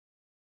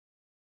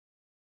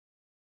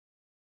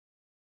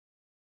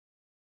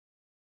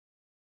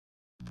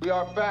We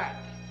are back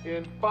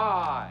in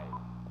 5,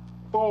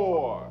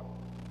 4.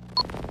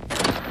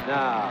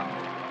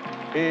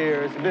 Now,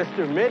 here's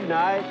Mr.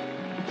 Midnight,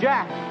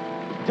 Jack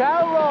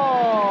Darrow!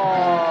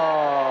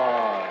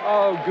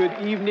 Oh, good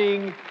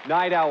evening,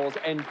 night owls,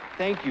 and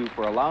thank you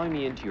for allowing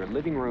me into your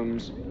living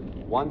rooms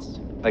once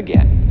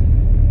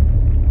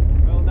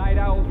again. Well, night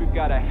owls, we've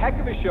got a heck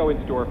of a show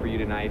in store for you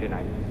tonight, and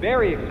I'm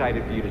very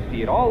excited for you to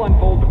see it all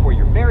unfold before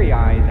your very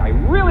eyes. I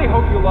really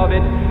hope you love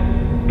it.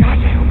 Gosh,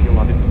 I hope you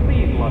love it.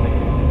 Please love it.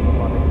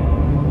 Love it.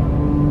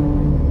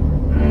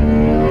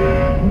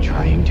 I'm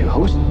trying to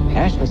host a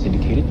nationally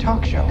syndicated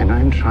talk show. And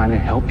I'm trying to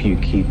help you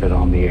keep it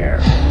on the air.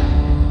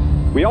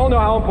 We all know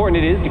how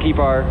important it is to keep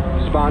our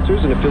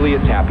sponsors and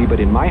affiliates happy, but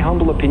in my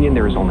humble opinion,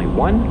 there is only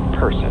one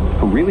person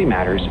who really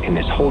matters in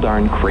this whole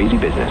darn crazy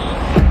business.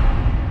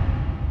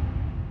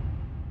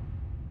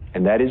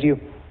 And that is you,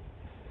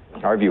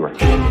 our viewer.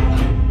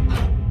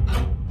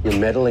 You're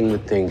meddling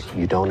with things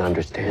you don't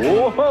understand.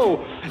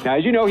 Whoa! Now,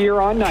 as you know, here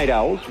on Night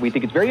Owls, we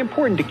think it's very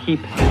important to keep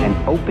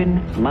an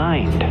open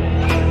mind.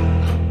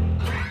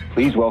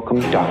 Please welcome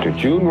Dr.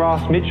 June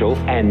Ross Mitchell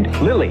and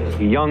Lily,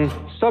 the young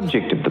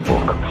subject of the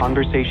book,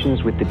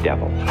 Conversations with the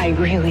Devil. I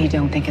really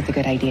don't think it's a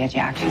good idea,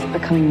 Jack. She's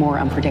becoming more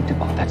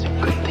unpredictable. That's a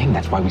good thing.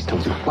 That's why we still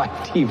do live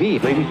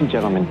TV. Ladies and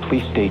gentlemen,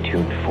 please stay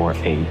tuned for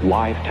a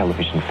live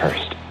television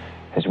first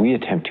as we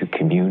attempt to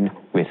commune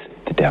with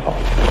the devil.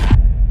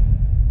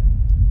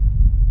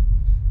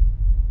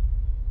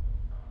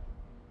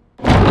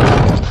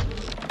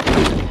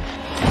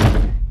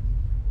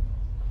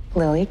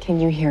 Lily, can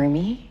you hear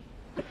me?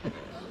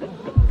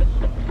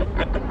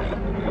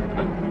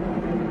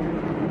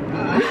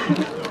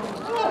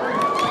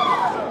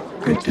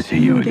 Good to see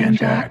you again,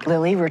 Jack.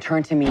 Lily,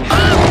 return to me.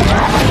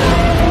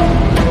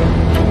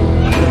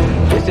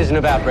 This isn't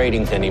about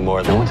ratings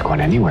anymore. No one's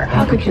going anywhere.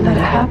 How could you let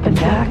it happen,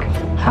 Jack?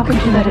 How could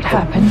you let it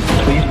happen?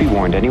 Please be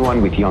warned,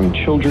 anyone with young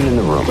children in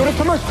the room.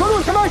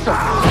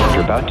 What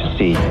you're about to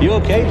see You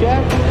okay,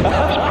 Jack?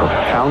 is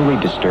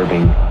profoundly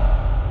disturbing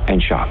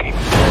and shocking.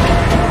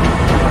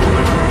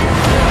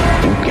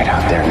 You get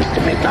out there,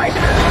 Mr. Midnight.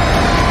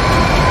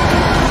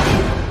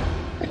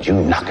 And you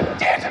knock him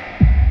dead.